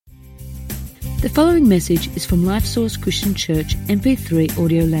The following message is from LifeSource Christian Church MP3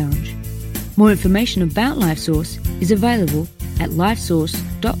 Audio Lounge. More information about LifeSource is available at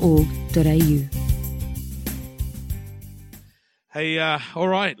lifesource.org.au. Hey, all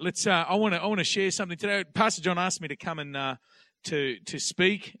right. Let's. I want to share something today. Pastor John asked me to come and to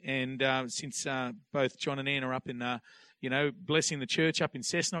speak, and since both John and Ann are up in blessing the church up in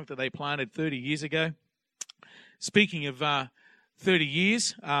Cessnock that they planted 30 years ago. Speaking of 30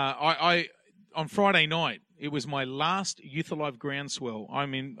 years, I on Friday night, it was my last Youth Alive groundswell.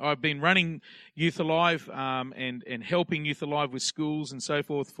 I've been running Youth Alive and helping Youth Alive with schools and so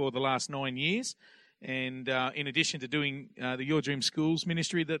forth for the last 9 years. And in addition to doing the Your Dream Schools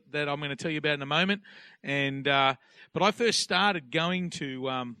ministry that I'm going to tell you about in a moment. And but I first started going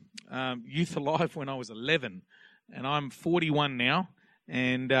to Youth Alive when I was 11, and I'm 41 now.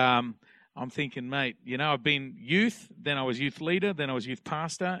 And I'm thinking, mate, I've been youth, then I was youth leader, then I was youth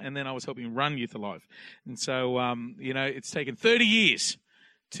pastor, and then I was helping run Youth Alive. And so, it's taken 30 years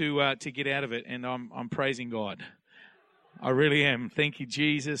to get out of it, and I'm praising God. I really am. Thank you,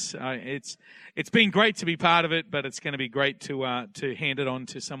 Jesus. It's been great to be part of it, but it's going to be great to hand it on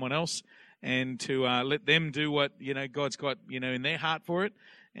to someone else and to let them do what God's got in their heart for it.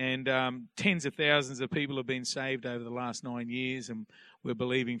 And tens of thousands of people have been saved over the last 9 years, and we're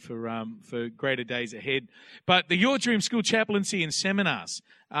believing for greater days ahead. But the Your Dream School Chaplaincy and Seminars.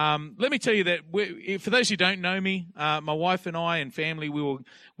 Let me tell you that for those who don't know me, my wife and I and family,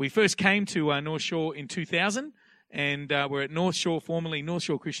 we first came to North Shore in 2000. And we're at North Shore, formerly North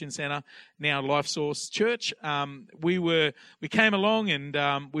Shore Christian Centre, now LifeSource Church. We came along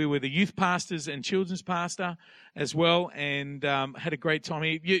and we were the youth pastors and children's pastor as well, and had a great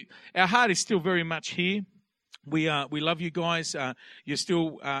time here. Our heart is still very much here. We love you guys. You're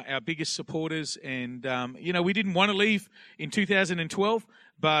still our biggest supporters, and we didn't want to leave in 2012.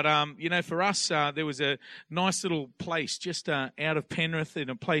 But, for us, there was a nice little place just out of Penrith in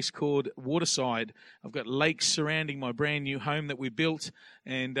a place called Waterside. I've got lakes surrounding my brand new home that we built,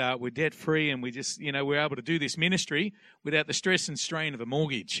 and we're debt free, and we just, we're able to do this ministry without the stress and strain of a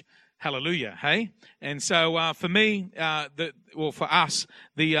mortgage. Hallelujah, hey? And so for me, for us,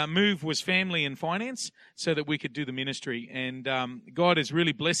 the move was family and finance so that we could do the ministry. And God is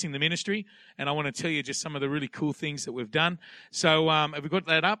really blessing the ministry, and I want to tell you just some of the really cool things that we've done. So have we got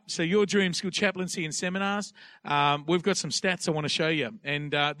that up? So Your Dream School Chaplaincy and Seminars, we've got some stats I want to show you.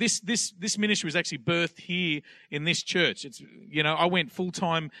 And this ministry was actually birthed here in this church. It's I went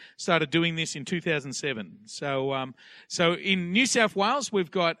full-time, started doing this in 2007. So in New South Wales, we've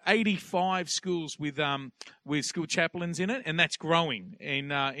got 85 schools with school chaplains in it, and that's growing in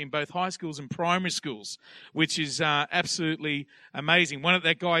both high schools and primary schools, which is absolutely amazing.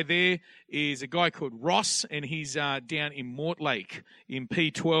 That guy there is a guy called Ross, and he's down in Mortlake in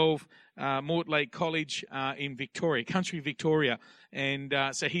P12, Mortlake College in Victoria, country Victoria. And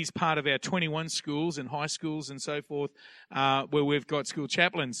so he's part of our 21 schools and high schools and so forth where we've got school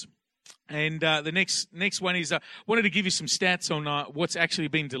chaplains. And the next one is wanted to give you some stats on what's actually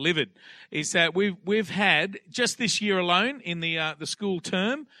been delivered. Is that we've had just this year alone in the school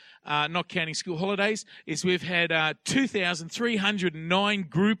term, not counting school holidays, is we've had 2,309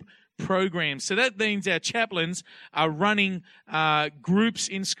 group programs. So that means our chaplains are running groups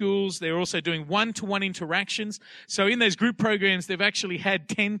in schools. They're also doing one-to-one interactions. So in those group programs, they've actually had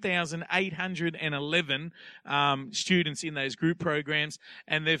 10,811 students in those group programs,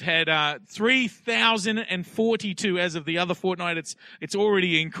 and they've had 3,042 as of the other fortnight. It's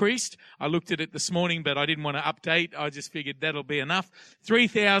already increased. I looked at it this morning, but I didn't want to update. I just figured that'll be enough.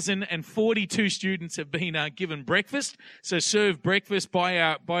 3,042 students have been given breakfast, so served breakfast by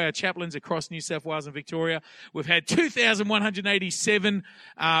our chaplains across New South Wales and Victoria. We've had 2,187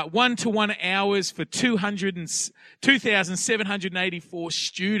 one-to-one hours for 2,784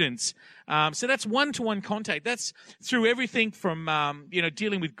 students. So that's one-to-one contact. That's through everything from,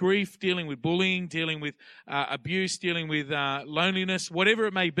 dealing with grief, dealing with bullying, dealing with abuse, dealing with loneliness, whatever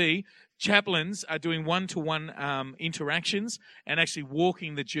it may be. Chaplains are doing one-to-one interactions and actually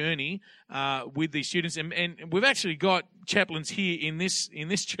walking the journey with these students. And we've actually got chaplains here in this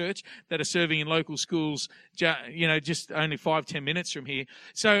church that are serving in local schools, just only 5-10 minutes from here.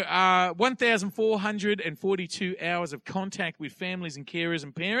 So 1,442 hours of contact with families and carers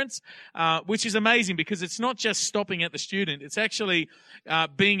and parents, which is amazing because it's not just stopping at the student. It's actually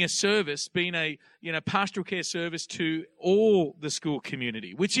being a service, being a pastoral care service to all the school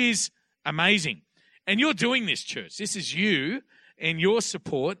community, which is amazing. And you're doing this, church. This is you and your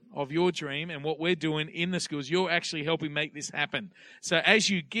support of Your Dream and what we're doing in the schools. You're actually helping make this happen. So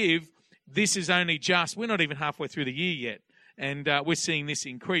as you give, this is only we're not even halfway through the year yet. And we're seeing this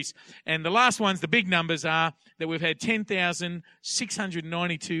increase. And the last ones, the big numbers, are that we've had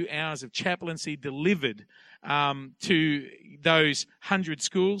 10,692 hours of chaplaincy delivered to those 100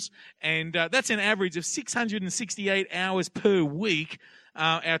 schools. And that's an average of 668 hours per week.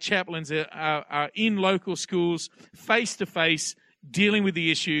 Our chaplains are in local schools, face-to-face, dealing with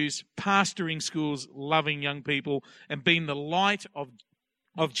the issues, pastoring schools, loving young people, and being the light of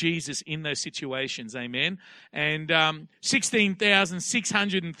Jesus in those situations. Amen. And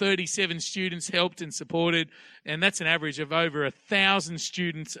 16,637 students helped and supported, and that's an average of over 1,000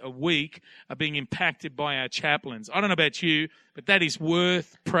 students a week are being impacted by our chaplains. I don't know about you, but that is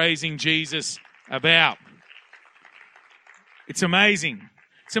worth praising Jesus about. It's amazing.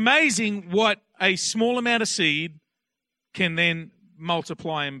 It's amazing what a small amount of seed can then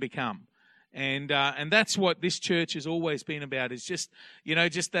multiply and become. And that's what this church has always been about, is just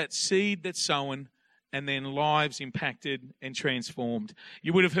that seed that's sown and then lives impacted and transformed.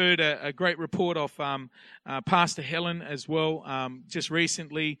 You would have heard a great report of Pastor Helen as well. Just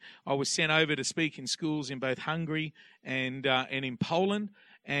recently, I was sent over to speak in schools in both Hungary and in Poland.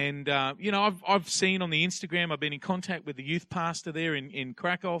 And, I've seen on the Instagram, I've been in contact with the youth pastor there in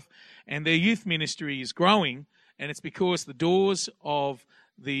Krakow, and their youth ministry is growing. And it's because the doors of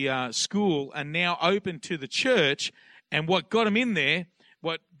the school are now open to the church. And what got them in there,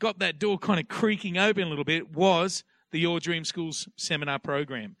 what got that door kind of creaking open a little bit, was the Your Dream Schools seminar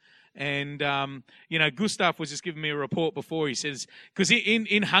program. And, Gustav was just giving me a report before. He says, because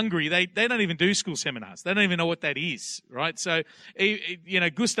in Hungary, they don't even do school seminars. They don't even know what that is, right? So,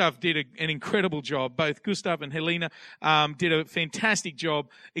 Gustav did an incredible job. Both Gustav and Helena did a fantastic job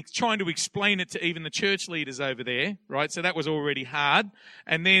trying to explain it to even the church leaders over there, right? So that was already hard.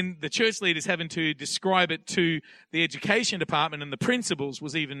 And then the church leaders having to describe it to the education department and the principals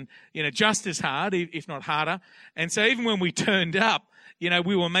was even, just as hard, if not harder. And so even when we turned up,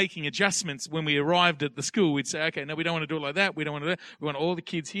 we were making adjustments when we arrived at the school. We'd say, okay, no, we don't want to do it like that. We don't want to do that. We want all the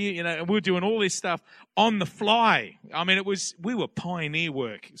kids here, and we were doing all this stuff on the fly. I mean, we were pioneer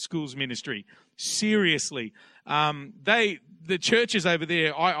work, schools ministry. Seriously. The churches over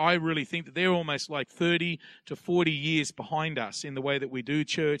there, I really think that they're almost like 30 to 40 years behind us in the way that we do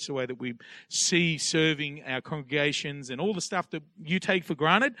church, the way that we see serving our congregations and all the stuff that you take for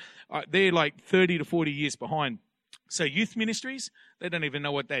granted. They're like 30 to 40 years behind. So youth ministries, they don't even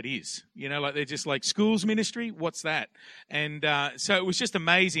know what that is. They're just like schools ministry. What's that? And so it was just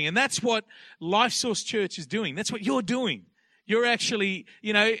amazing. And that's what Life Source Church is doing. That's what you're doing. You're actually,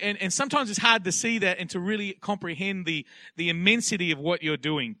 and sometimes it's hard to see that and to really comprehend the immensity of what you're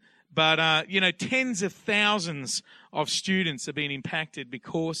doing. But, tens of thousands of students are being impacted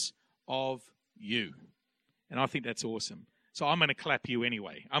because of you. And I think that's awesome. So I'm going to clap you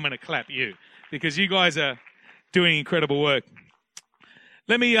anyway. I'm going to clap you because you guys are doing incredible work.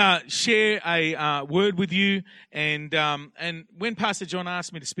 Let me share a word with you. And when Pastor John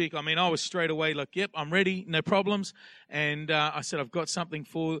asked me to speak, I was straight away like, yep, I'm ready, no problems. And I said, I've got something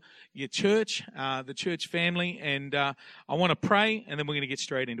for your church, the church family, and I want to pray, and then we're going to get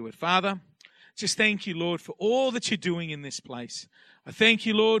straight into it. Father, just thank you, Lord, for all that you're doing in this place. I thank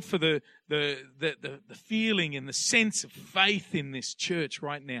you, Lord, for the feeling and the sense of faith in this church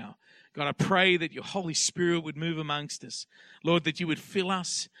right now. God, I pray that your Holy Spirit would move amongst us. Lord, that you would fill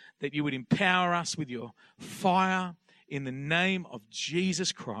us, that you would empower us with your fire in the name of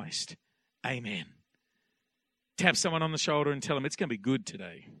Jesus Christ. Amen. Tap someone on the shoulder and tell them it's going to be good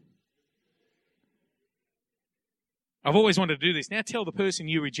today. I've always wanted to do this. Now tell the person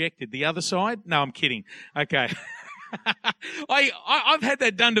you rejected the other side. No, I'm kidding. Okay. I've had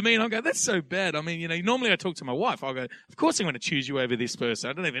that done to me, and I go, that's so bad. Normally I talk to my wife. I'll go, of course I'm going to choose you over this person.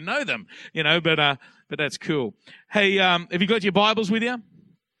 I don't even know them, but that's cool. Hey, have you got your Bibles with you?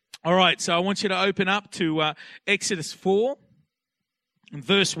 All right, so I want you to open up to Exodus 4 and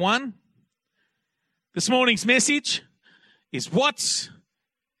verse 1. This morning's message is what's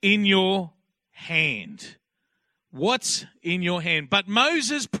in your hand. What's in your hand? But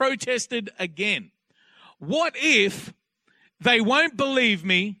Moses protested again. What if they won't believe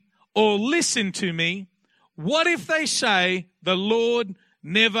me or listen to me? What if they say the Lord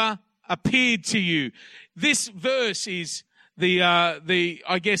never appeared to you? This verse is the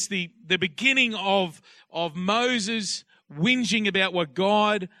beginning of Moses whinging about what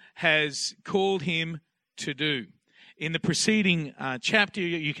God has called him to do. In the preceding chapter,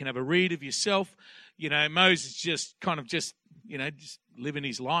 you can have a read of yourself. Moses just living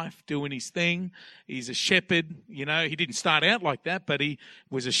his life, doing his thing. He's a shepherd. He didn't start out like that, but he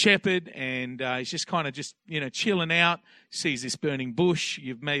was a shepherd, and he's just chilling out. Sees this burning bush.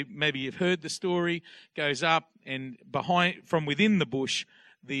 Maybe you've heard the story. Goes up, and from within the bush,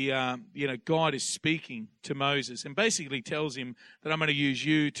 God is speaking to Moses and basically tells him that I'm going to use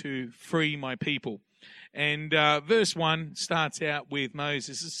you to free my people. And verse 1 starts out with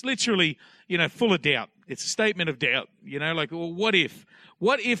Moses. It's literally, full of doubt. It's a statement of doubt, well, what if?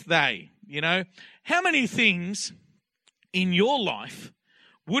 What if they, How many things in your life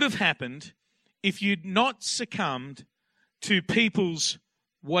would have happened if you'd not succumbed to people's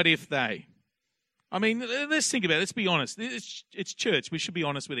what if they? I mean, let's think about it. Let's be honest. It's church. We should be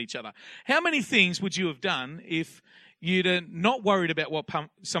honest with each other. How many things would you have done if you'd not worried about what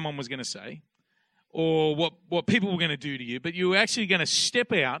someone was going to say or what people were going to do to you, but you were actually going to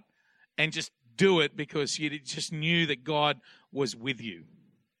step out and just do it because you just knew that God was with you?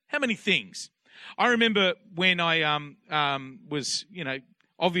 How many things? I remember when I was,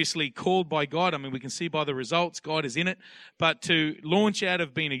 obviously called by God. I mean, we can see by the results, God is in it. But to launch out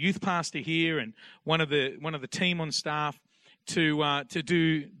of being a youth pastor here and one of the team on staff to run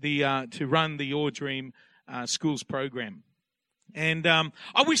the Your Dream schools program. And I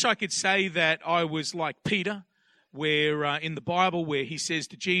wish I could say that I was like Peter, where in the Bible where he says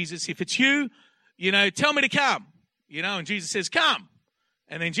to Jesus, if it's you, tell me to come, and Jesus says, come.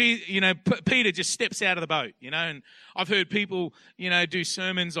 And then, Peter just steps out of the boat, and I've heard people, do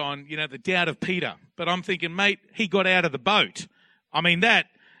sermons on, the doubt of Peter. But I'm thinking, mate, he got out of the boat. I mean, that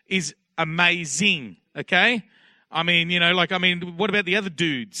is amazing, okay? I mean, what about the other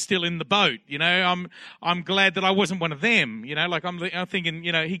dudes still in the boat? I'm glad that I wasn't one of them, I'm thinking,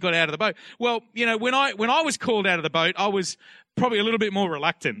 he got out of the boat. Well, when I was called out of the boat, I was probably a little bit more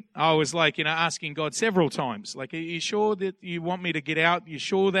reluctant. I was asking God several times, are you sure that you want me to get out? You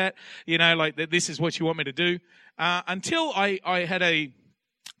sure that, that this is what you want me to do? Until I had a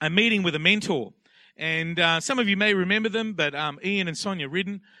meeting with a mentor. And some of you may remember them, but Ian and Sonia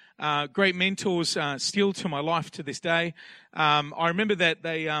Ridden, great mentors still to my life to this day. I remember that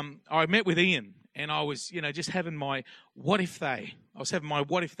I met with Ian and I was, just having my what if they. I was having my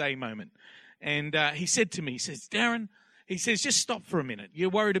what if they moment. And he said to me, he says, Darren, he says, just stop for a minute. You're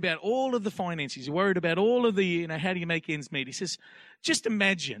worried about all of the finances. You're worried about all of the, how do you make ends meet? He says, just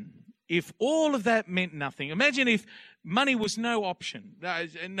imagine if all of that meant nothing. Imagine if money was no option,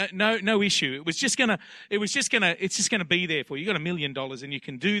 no issue. It's just gonna be there for you. You got $1 million and you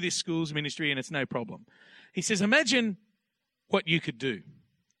can do this schools ministry and it's no problem. He says, imagine what you could do.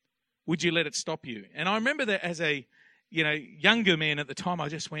 Would you let it stop you? And I remember that as a, younger man at the time, I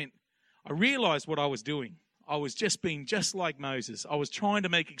realized what I was doing. I was just being just like Moses. I was trying to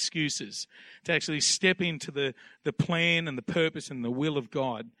make excuses to actually step into the plan and the purpose and the will of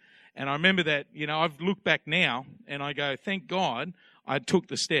God. And I remember that, I've looked back now and I go, thank God I took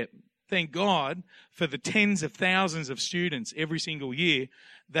the step. Thank God for the tens of thousands of students every single year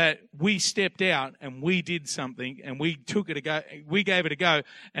that we stepped out and we did something and we took it a go. We gave it a go.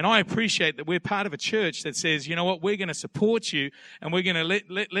 And I appreciate that we're part of a church that says, you know what, we're going to support you and we're going to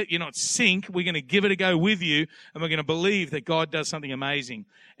let you not sink. We're going to give it a go with you and we're going to believe that God does something amazing.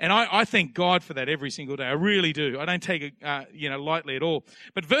 And I thank God for that every single day. I really do. I don't take it, lightly at all.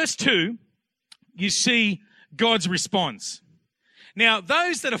 But verse 2, you see God's response. Now,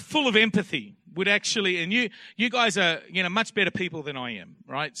 those that are full of empathy would actually, and you guys are, much better people than I am,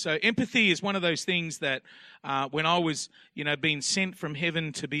 right? So empathy is one of those things that when I was, being sent from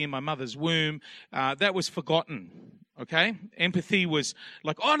heaven to be in my mother's womb, that was forgotten, okay? Empathy was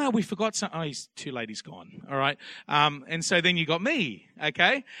like, oh, no, we forgot something. Oh, he's too late, he's gone, all right? And so then you got me,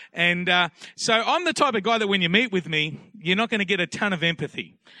 okay? And so I'm the type of guy that when you meet with me, you're not going to get a ton of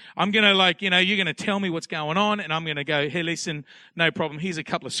empathy. I'm going to you're going to tell me what's going on and I'm going to go, hey, listen, no problem. Here's a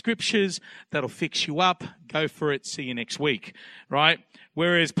couple of scriptures that'll fix you up. Go for it. See you next week, right?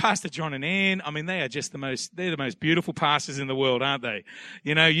 Whereas Pastor John and Ann, I mean, they're the most beautiful pastors in the world, aren't they?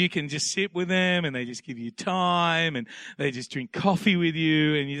 You can just sit with them and they just give you time and they just drink coffee with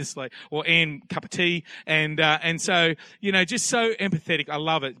you and you just or Ann, cup of tea. And so, just so empathetic. I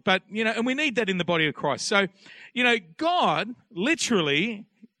love it. But, and we need that in the body of Christ. So, God literally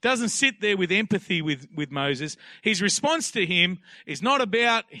doesn't sit there with empathy with Moses. His response to him is not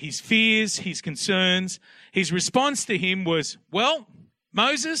about his fears, his concerns. His response to him was, well,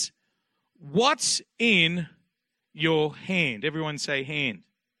 Moses, what's in your hand? Everyone say hand.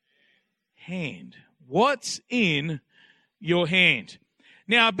 Hand. What's in your hand?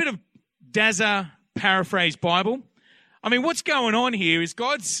 Now, a bit of Dazza paraphrase Bible. I mean, what's going on here is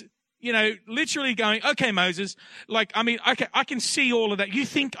God's, literally going, okay, Moses, I can see all of that. You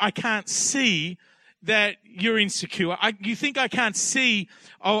think I can't see that you're insecure. You think I can't see,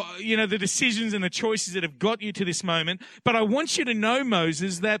 the decisions and the choices that have got you to this moment. But I want you to know,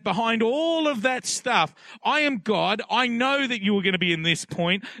 Moses, that behind all of that stuff, I am God. I know that you were going to be in this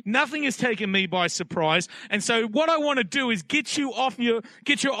point. Nothing has taken me by surprise. And so what I want to do is get your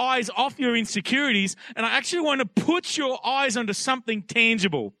eyes off your insecurities. And I actually want to put your eyes onto something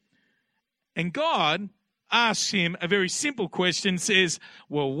tangible. And God asks him a very simple question, says,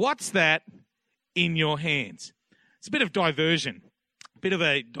 well, what's that in your hands? It's a bit of diversion,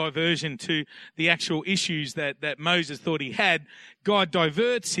 to the actual issues that Moses thought he had. God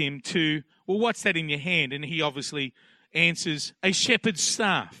diverts him to, well, what's that in your hand? And he obviously answers, a shepherd's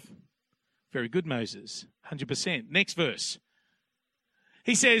staff. Very good, Moses, 100%. Next verse.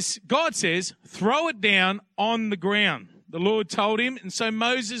 God says, throw it down on the ground. The Lord told him, and so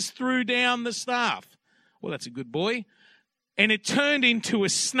Moses threw down the staff. Well, that's a good boy. And it turned into a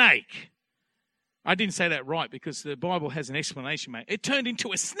snake. I didn't say that right because the Bible has an explanation, mate. It turned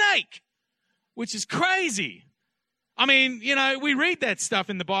into a snake, which is crazy. I mean, we read that stuff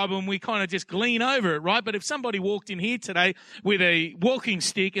in the Bible and we kind of just glean over it, right? But if somebody walked in here today with a walking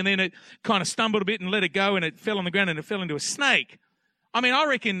stick and then it kind of stumbled a bit and let it go and it fell on the ground and it fell into a snake, I mean, I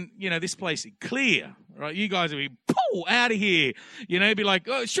reckon, this place is clear, right? You guys will be, out of here. Be like,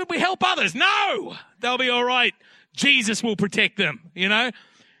 oh, should we help others? No! They'll be all right. Jesus will protect them, And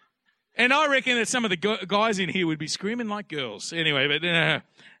I reckon that some of the guys in here would be screaming like girls. Anyway, but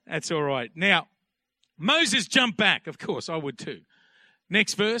that's all right. Now, Moses jumped back. Of course, I would too.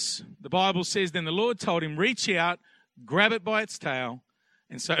 Next verse, the Bible says, then the Lord told him, reach out, grab it by its tail.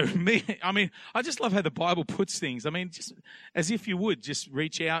 And so I just love how the Bible puts things. I mean, just as if you would just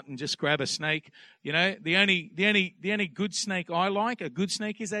reach out and just grab a snake. The only good snake I like, a good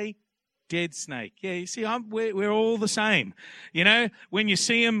snake is a dead snake. Yeah, you see, we're all the same. When you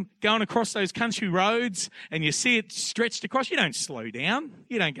see them going across those country roads and you see it stretched across, you don't slow down.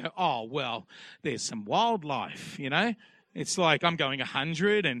 You don't go, oh, well, there's some wildlife, It's like I'm going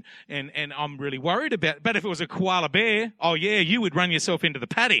 100 and I'm really worried about it. But if it was a koala bear, oh, yeah, you would run yourself into the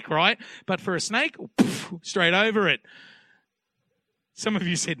paddock, right? But for a snake, straight over it. Some of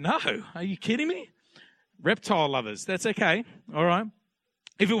you said, no. Are you kidding me? Reptile lovers, that's okay. All right.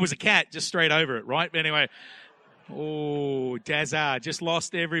 If it was a cat, just straight over it, right? But anyway, Dazza, just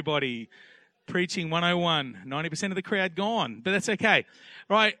lost everybody. Preaching 101, 90% of the crowd gone. But that's okay.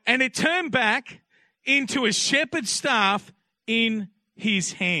 Right. And it turned back into a shepherd's staff in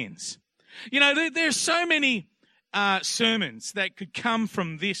his hands. There's so many sermons that could come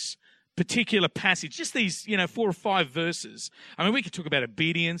from this particular passage, just these, 4 or 5 verses. I mean, we could talk about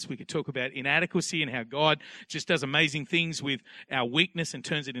obedience, we could talk about inadequacy and how God just does amazing things with our weakness and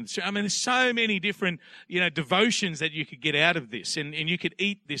turns it into, there's so many different, devotions that you could get out of this. And you could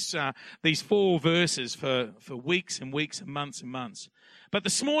eat this, these 4 verses for weeks and weeks and months. But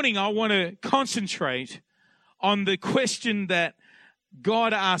this morning, I want to concentrate on the question that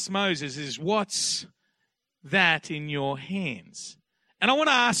God asked Moses is, what's that in your hands? And I want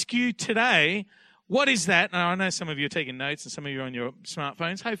to ask you today, what is that? Now, I know some of you are taking notes and some of you are on your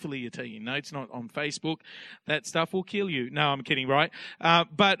smartphones. Hopefully you're taking notes, not on Facebook. That stuff will kill you. No, I'm kidding, right?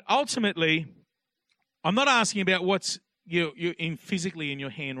 But ultimately, I'm not asking about what's you're physically in your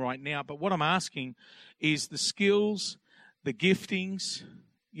hand right now, but what I'm asking is the skills, the giftings,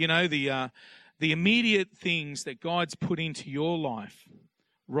 the immediate things that God's put into your life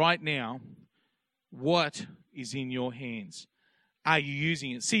right now. What is in your hands? Are you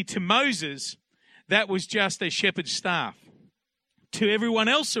using it? See, to Moses, that was just a shepherd's staff. To everyone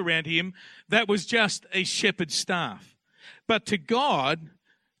else around him, that was just a shepherd's staff. But to God,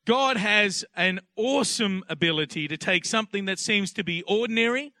 God has an awesome ability to take something that seems to be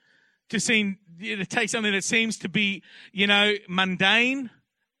ordinary, to take something that seems to be, mundane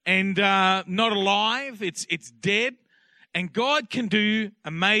and not alive. It's dead. And God can do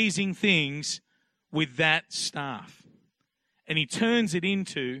amazing things with that staff. And he turns it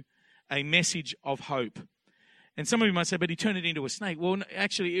into a message of hope. And some of you might say, but he turned it into a snake. Well,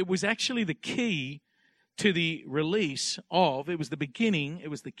 actually, it was actually the key to the release of, it was the beginning, it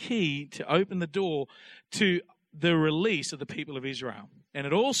was the key to open the door to the release of the people of Israel. And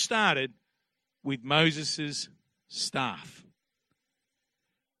it all started with Moses' staff.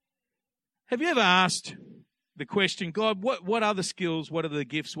 Have you ever asked the question, God, what are the skills, what are the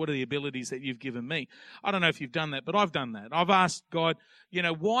gifts, what are the abilities that you've given me? I don't know if you've done that, but I've done that. I've asked God,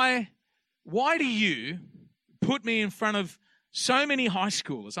 why do you put me in front of so many high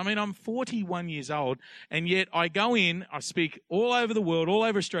schoolers? I mean, I'm 41 years old, and yet I go in, I speak all over the world, all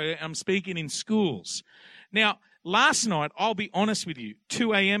over Australia, and I'm speaking in schools. Now, last night, I'll be honest with you,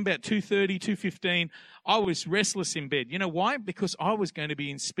 2 a.m., about 2:30, 2:15, I was restless in bed. You know why? Because I was going to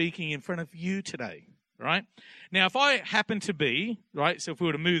be speaking in front of you today, right? Now, if I happen to be, right, so if we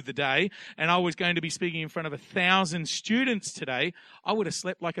were to move the day and I was going to be speaking in front of 1,000 students today, I would have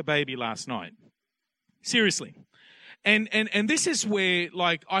slept like a baby last night. Seriously. And this is where,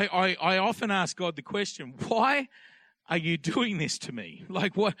 like, I often ask God the question, why are you doing this to me?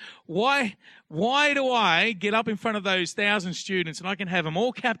 Like, why do I get up in front of those 1,000 students and I can have them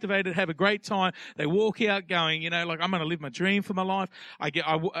all captivated, have a great time? They walk out going, like, I'm going to live my dream for my life. I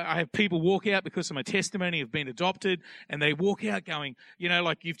have people walk out because of my testimony, have been adopted, and they walk out going,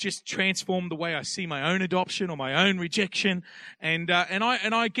 like, you've just transformed the way I see my own adoption or my own rejection. And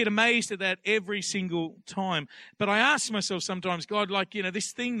I get amazed at that every single time. But I ask myself sometimes, God, like,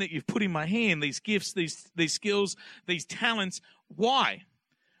 this thing that you've put in my hand, these gifts, these skills, these talents, why?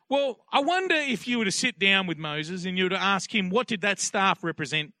 Well, I wonder if you were to sit down with Moses and you were to ask him, what did that staff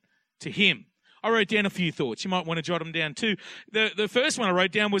represent to him? I wrote down a few thoughts. You might want to jot them down too. The first one I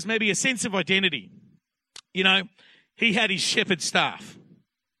wrote down was maybe a sense of identity. He had his shepherd staff,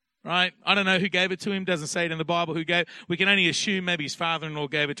 right? I don't know who gave it to him. Doesn't say it in the Bible who gave. We can only assume maybe his father-in-law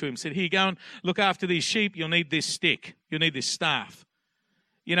gave it to him. Said, here, go and look after these sheep. You'll need this stick. You'll need this staff.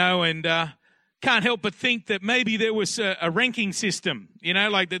 Can't help but think that maybe there was a ranking system,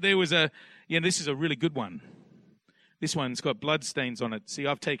 like that there was this is a really good one. This one's got bloodstains on it. See,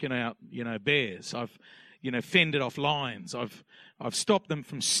 I've taken out, bears. I've, fended off lions. I've stopped them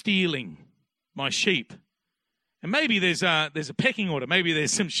from stealing my sheep. And maybe there's a pecking order. Maybe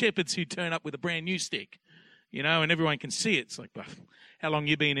there's some shepherds who turn up with a brand new stick, and everyone can see it. It's like, how long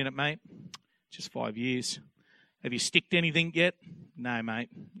you been in it, mate? Just 5 years. Have you sticked anything yet? No, mate,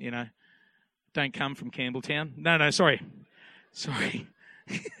 Don't come from Campbelltown. No, sorry.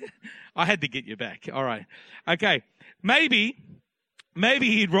 I had to get you back. All right. Okay. Maybe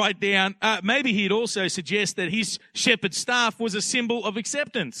he'd write down, maybe he'd also suggest that his shepherd staff was a symbol of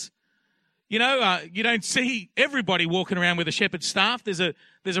acceptance. You don't see everybody walking around with a shepherd staff. There's a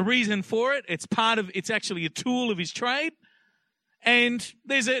reason for it. It's actually a tool of his trade. And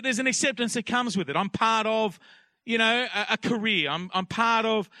there's an acceptance that comes with it. I'm part of a career. I'm part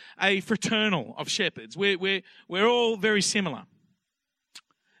of a fraternal of shepherds. We're all very similar.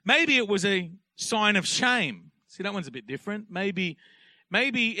 Maybe it was a sign of shame. See, that one's a bit different. Maybe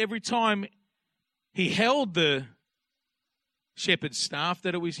every time he held the shepherd's staff,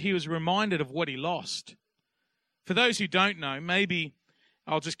 that he was reminded of what he lost. For those who don't know, maybe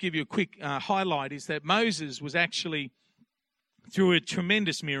I'll just give you a quick highlight, is that Moses was actually, through a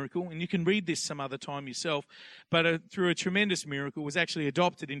tremendous miracle, and you can read this some other time yourself, but through a tremendous miracle was actually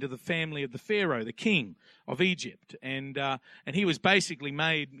adopted into the family of the Pharaoh, the king of Egypt. And he was basically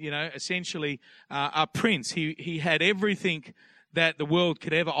made, essentially a prince. He had everything that the world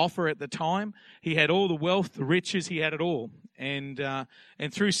could ever offer at the time. He had all the wealth, the riches, he had it all. And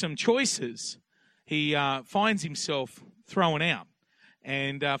through some choices, he finds himself thrown out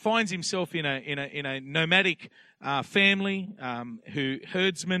and finds himself in a nomadic family,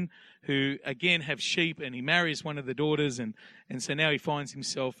 herdsmen who again have sheep, and he marries one of the daughters, and so now he finds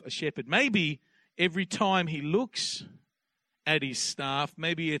himself a shepherd. Maybe every time he looks at his staff,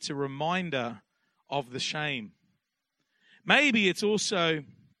 maybe it's a reminder of the shame. Maybe it's also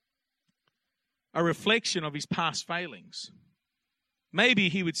a reflection of his past failings. Maybe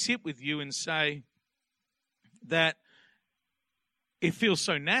he would sit with you and say that it feels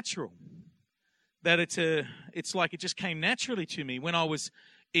so natural, that it's like it just came naturally to me. When I was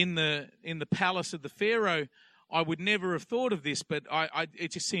in the palace of the Pharaoh, I would never have thought of this, but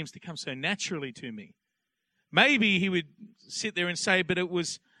it just seems to come so naturally to me. Maybe he would sit there and say, but it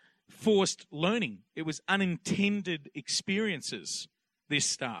was forced learning. It was unintended experiences this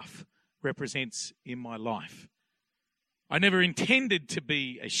staff represents in my life. I never intended to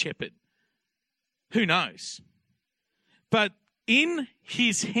be a shepherd. Who knows? But in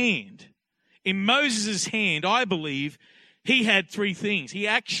his hand, in Moses' hand, I believe he had three things. He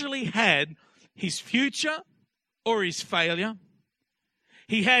actually had his future or his failure.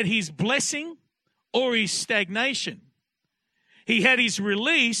 He had his blessing or his stagnation. He had his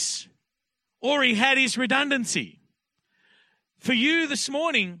release or he had his redundancy. For you this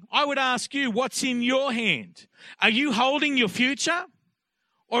morning, I would ask you, what's in your hand? Are you holding your future,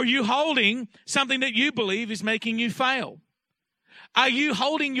 or are you holding something that you believe is making you fail? Are you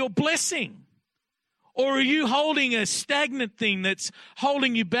holding your blessing, or are you holding a stagnant thing that's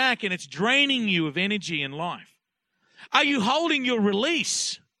holding you back and it's draining you of energy and life? Are you holding your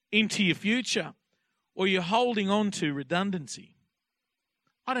release into your future, or you're holding on to redundancy?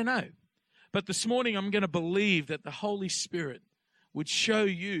 I don't know. But this morning, I'm going to believe that the Holy Spirit would show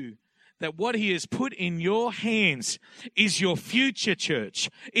you that what he has put in your hands is your future, church.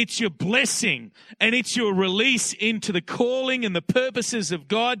 It's your blessing, and it's your release into the calling and the purposes of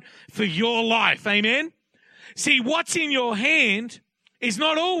God for your life. Amen? See, what's in your hand is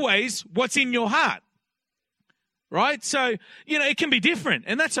not always what's in your heart, right? So, it can be different,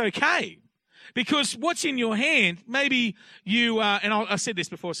 and that's okay. Because what's in your hand, maybe you, and I said this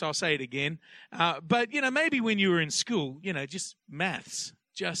before, so I'll say it again, but, maybe when you were in school, just maths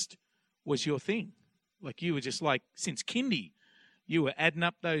just was your thing. Like you were just like, since kindy, you were adding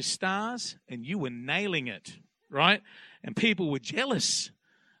up those stars and you were nailing it, right? And people were jealous.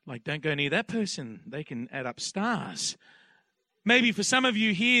 Like, don't go near that person. They can add up stars. Maybe for some of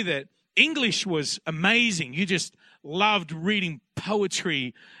you here that English was amazing. You just loved reading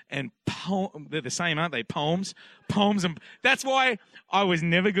poetry and they're the same, aren't they? Poems. And that's why I was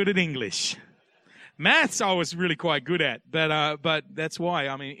never good at English. Maths I was really quite good at, but that's why.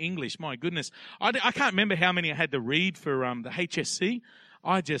 I mean, English, my goodness. I can't remember how many I had to read for the HSC.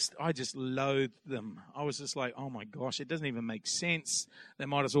 I just loathed them. I was just like, oh my gosh, it doesn't even make sense. They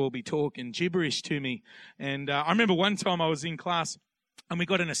might as well be talking gibberish to me. And I remember one time I was in class and we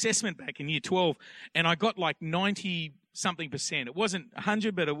got an assessment back in year 12 and I got like 90-something%. It wasn't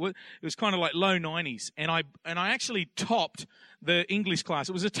 100, but it was kind of like low 90s. And I actually topped the English class.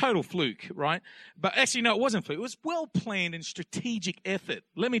 It was a total fluke, right? But actually, no, it wasn't fluke. It was well-planned and strategic effort.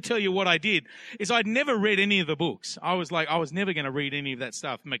 Let me tell you what I did, is I'd never read any of the books. I was never going to read any of that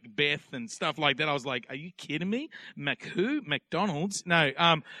stuff, Macbeth and stuff like that. I was like, are you kidding me? McDonald's? No.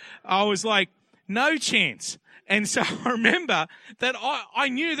 I was like, no chance. And so I remember that I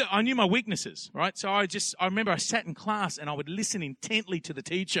knew my weaknesses, right? So I remember I sat in class and I would listen intently to the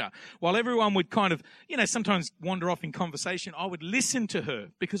teacher while everyone would kind of, sometimes wander off in conversation. I would listen to her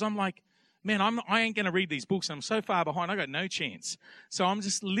because I'm like, man, I ain't going to read these books. I'm so far behind. I got no chance. So I'm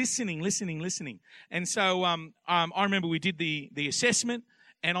just listening. And so, I remember we did the assessment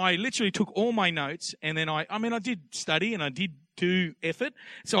and I literally took all my notes and then I did study and I did do effort.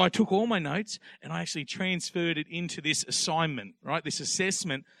 So I took all my notes and I actually transferred it into this assignment, right? This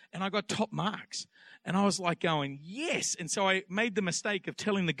assessment, and I got top marks. And I was like going, yes. And so I made the mistake of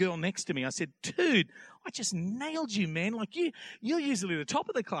telling the girl next to me, I said, dude, I just nailed you, man. Like you're usually the top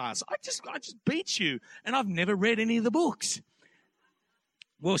of the class. I just beat you. And I've never read any of the books.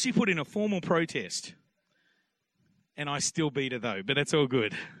 Well, she put in a formal protest and I still beat her though, but that's all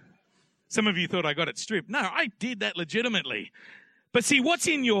good. Some of you thought I got it stripped. No, I did that legitimately. But see, what's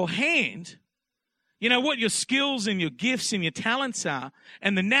in your hand, what your skills and your gifts and your talents are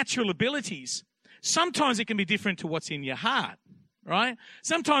and the natural abilities, sometimes it can be different to what's in your heart, right?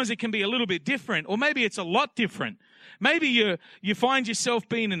 Sometimes it can be a little bit different, or maybe it's a lot different. Maybe you find yourself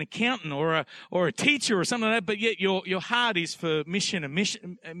being an accountant or a teacher or something like that, but yet your heart is for mission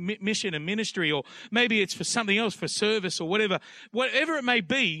and ministry, or maybe it's for something else, for service or whatever. Whatever it may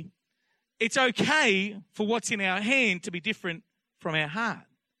be, it's okay for what's in our hand to be different from our heart.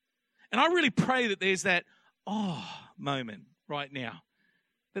 And I really pray that there's that moment right now,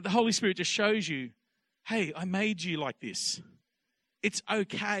 that the Holy Spirit just shows you, hey, I made you like this. It's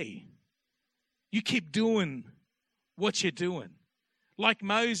okay. You keep doing what you're doing. Like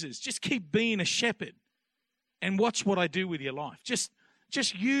Moses, just keep being a shepherd and watch what I do with your life. Just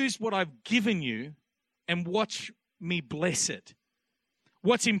use what I've given you and watch me bless it.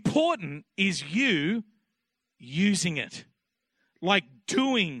 What's important is you using it, like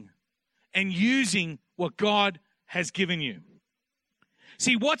doing and using what God has given you.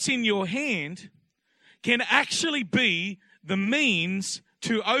 See, what's in your hand can actually be the means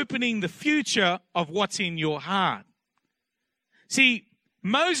to opening the future of what's in your heart. See,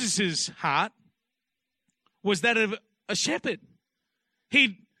 Moses' heart was that of a shepherd.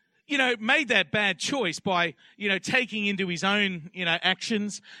 He made that bad choice by, taking into his own,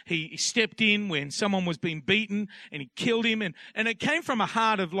 actions. He stepped in when someone was being beaten and he killed him. And it came from a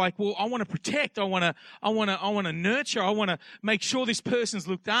heart of like, well, I want to protect. I want to nurture. I want to make sure this person's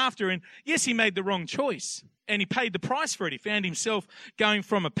looked after. And yes, he made the wrong choice and he paid the price for it. He found himself going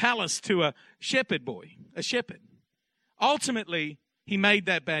from a palace to a shepherd boy, a shepherd. Ultimately, he made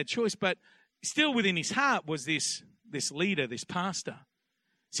that bad choice, but still within his heart was this leader, this pastor.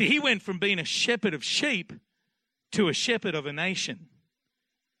 See, he went from being a shepherd of sheep to a shepherd of a nation.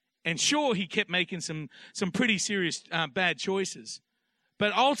 And sure, he kept making some pretty serious bad choices.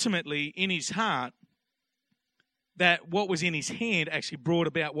 But ultimately, in his heart, that what was in his hand actually brought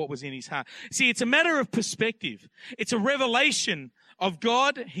about what was in his heart. See, it's a matter of perspective. It's a revelation of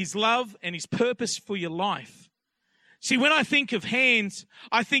God, his love, and his purpose for your life. See, when I think of hands,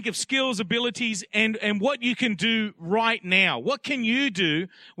 I think of skills, abilities, and what you can do right now. What can you do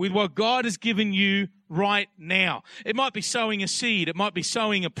with what God has given you right now? It might be sowing a seed. It might be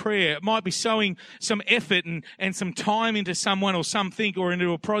sowing a prayer. It might be sowing some effort and some time into someone or something or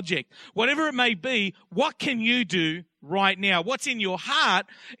into a project. Whatever it may be, what can you do right now? What's in your heart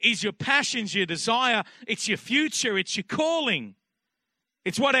is your passions, your desire. It's your future. It's your calling.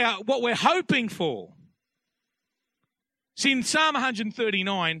 It's what we're hoping for. See, in Psalm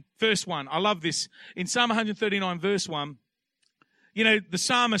 139, verse 1, I love this. In Psalm 139, verse 1, the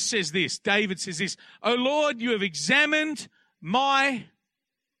psalmist says this, David says this, "O Lord, you have examined my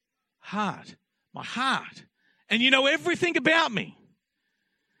heart, and you know everything about me."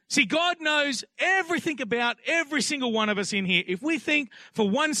 See, God knows everything about every single one of us in here. If we think for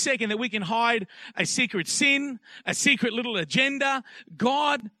 1 second that we can hide a secret sin, a secret little agenda,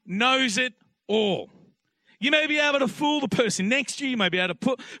 God knows it all. You may be able to fool the person next to you. You may be able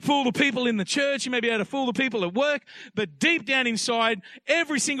to fool the people in the church. You may be able to fool the people at work. But deep down inside,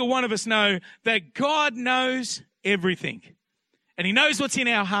 every single one of us know that God knows everything. And He knows what's in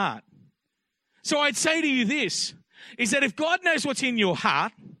our heart. So I'd say to you this, is that if God knows what's in your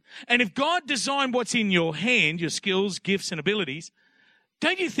heart, and if God designed what's in your hand, your skills, gifts, and abilities,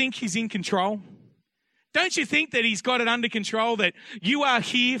 don't you think He's in control? Don't you think that He's got it under control, that you are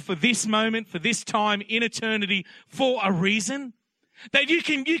here for this moment, for this time in eternity for a reason? That you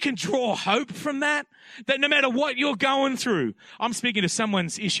can draw hope from that? That no matter what you're going through, I'm speaking to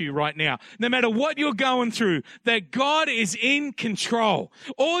someone's issue right now, no matter what you're going through, that God is in control.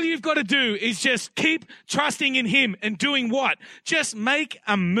 All you've got to do is just keep trusting in Him and doing what? Just make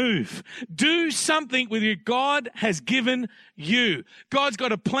a move. Do something with what God has given you. God's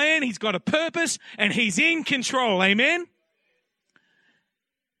got a plan, He's got a purpose, and He's in control. Amen?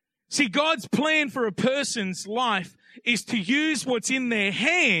 See, God's plan for a person's life is to use what's in their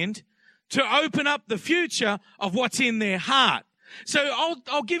hand to open up the future of what's in their heart. So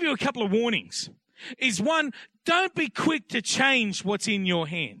I'll give you a couple of warnings. Is one, don't be quick to change what's in your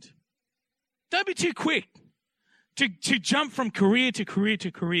hand. Don't be too quick to jump from career to career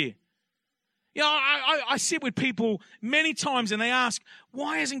to career. I sit with people many times and they ask,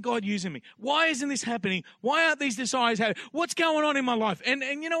 why isn't God using me? Why isn't this happening? Why aren't these desires happening? What's going on in my life? And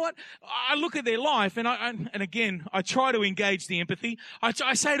you know what? I look at their life and again, I try to engage the empathy.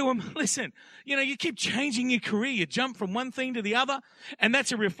 I say to them, listen, you keep changing your career. You jump from one thing to the other. And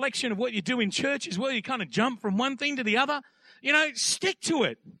that's a reflection of what you do in church as well. You kind of jump from one thing to the other. Stick to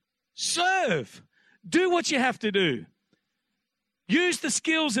it. Serve. Do what you have to do. Use the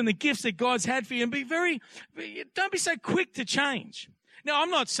skills and the gifts that God's had for you and don't be so quick to change. Now, I'm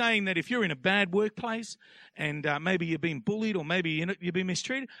not saying that if you're in a bad workplace and maybe you're being bullied or maybe you've been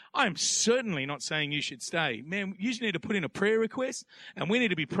mistreated, I am certainly not saying you should stay. Man, you need to put in a prayer request and we need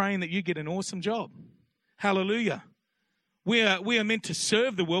to be praying that you get an awesome job. Hallelujah. We are meant to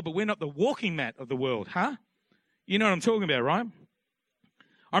serve the world, but we're not the walking mat of the world, huh? You know what I'm talking about, right?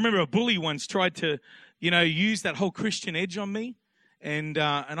 I remember a bully once tried to, use that whole Christian edge on me. And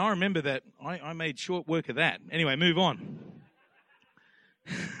I remember that I made short work of that. Anyway, move on.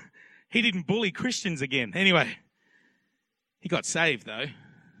 He didn't bully Christians again. Anyway, he got saved though.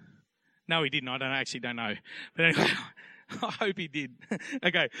 No, he didn't. I don't know. But anyway, I hope he did.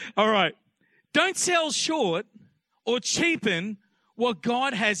 Okay. All right. Don't sell short or cheapen what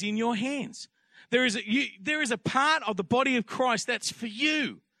God has in your hands. There is a part of the body of Christ that's for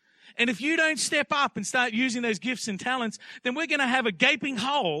you. And if you don't step up and start using those gifts and talents, then we're going to have a gaping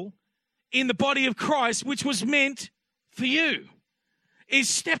hole in the body of Christ, which was meant for you. Is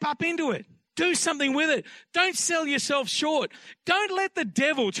step up into it. Do something with it. Don't sell yourself short. Don't let the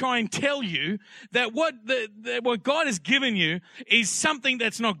devil try and tell you that what God has given you is something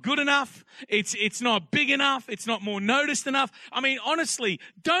that's not good enough. It's not big enough. It's not more noticed enough. I mean, honestly,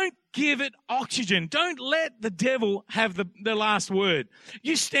 don't give it oxygen. Don't let the devil have the last word.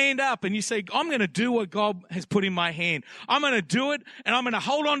 You stand up and you say, I'm going to do what God has put in my hand. I'm going to do it and I'm going to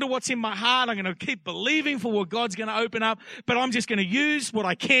hold on to what's in my heart. I'm going to keep believing for what God's going to open up, but I'm just going to use what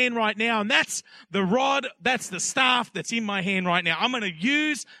I can right now. And that's the rod, that's the staff that's in my hand right now. I'm going to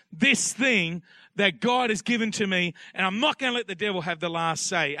use this thing that God has given to me, and I'm not going to let the devil have the last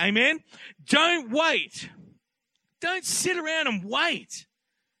say. Amen? Don't wait. Don't sit around and wait.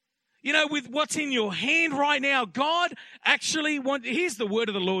 With what's in your hand right now, God actually here's the word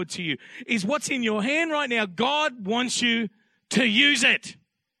of the Lord to you, is what's in your hand right now, God wants you to use it.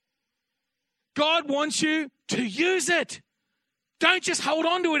 God wants you to use it. Don't just hold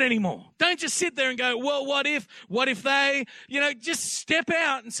on to it anymore. Don't just sit there and go, well, what if they, just step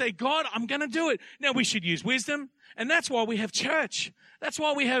out and say, God, I'm going to do it. Now, we should use wisdom And that's why we have church. That's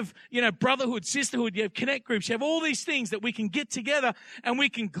why we have, brotherhood, sisterhood, you have connect groups, you have all these things that we can get together and we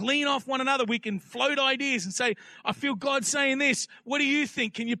can glean off one another. We can float ideas and say, I feel God saying this. What do you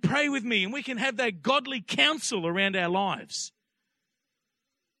think? Can you pray with me? And we can have that godly counsel around our lives.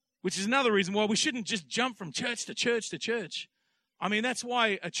 Which is another reason why we shouldn't just jump from church to church to church. I mean, that's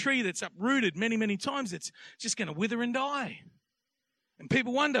why a tree that's uprooted many, many times, it's just going to wither and die. And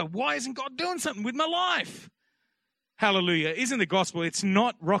people wonder, why isn't God doing something with my life? Hallelujah. Isn't the gospel? It's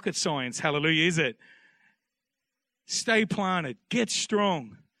not rocket science. Hallelujah, is it? Stay planted. Get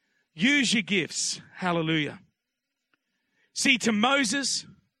strong. Use your gifts. Hallelujah. See, to Moses,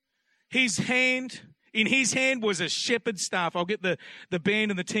 in his hand was a shepherd's staff. I'll get the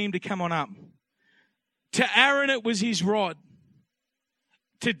band and the team to come on up. To Aaron, it was his rod.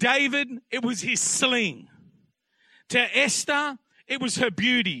 To David, it was his sling. To Esther, it was her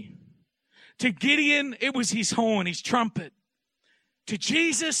beauty. To Gideon, it was his horn, his trumpet. To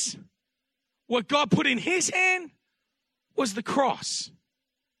Jesus, what God put in his hand was the cross.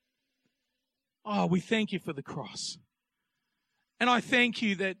 Oh, we thank you for the cross. And I thank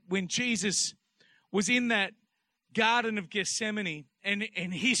you that when Jesus was in that Garden of Gethsemane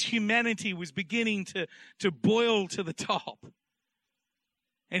and his humanity was beginning to boil to the top.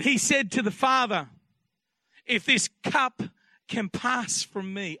 And he said to the Father, if this cup can pass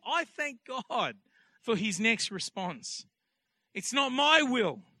from me. I thank God for his next response. It's not my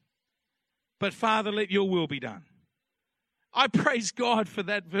will, but Father, let your will be done. I praise God for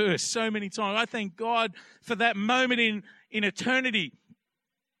that verse so many times. I thank God for that moment in eternity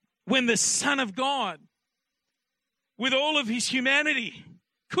when the Son of God, with all of his humanity,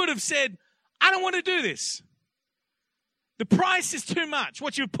 could have said, I don't want to do this. The price is too much.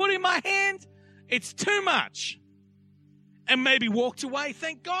 What you've put in my hand, it's too much. And maybe walked away.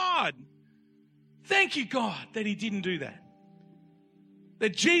 Thank God. Thank you, God, that he didn't do that.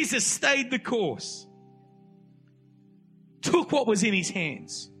 That Jesus stayed the course. Took what was in his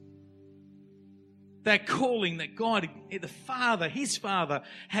hands. That calling that God, the Father, his Father,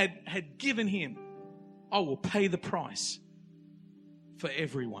 had given him. I will pay the price for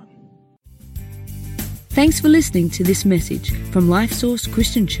everyone. Thanks for listening to this message from LifeSource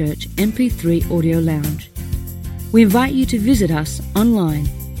Christian Church MP3 Audio Lounge. We invite you to visit us online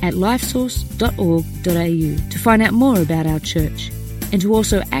at lifesource.org.au to find out more about our church and to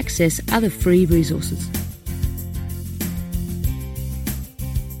also access other free resources.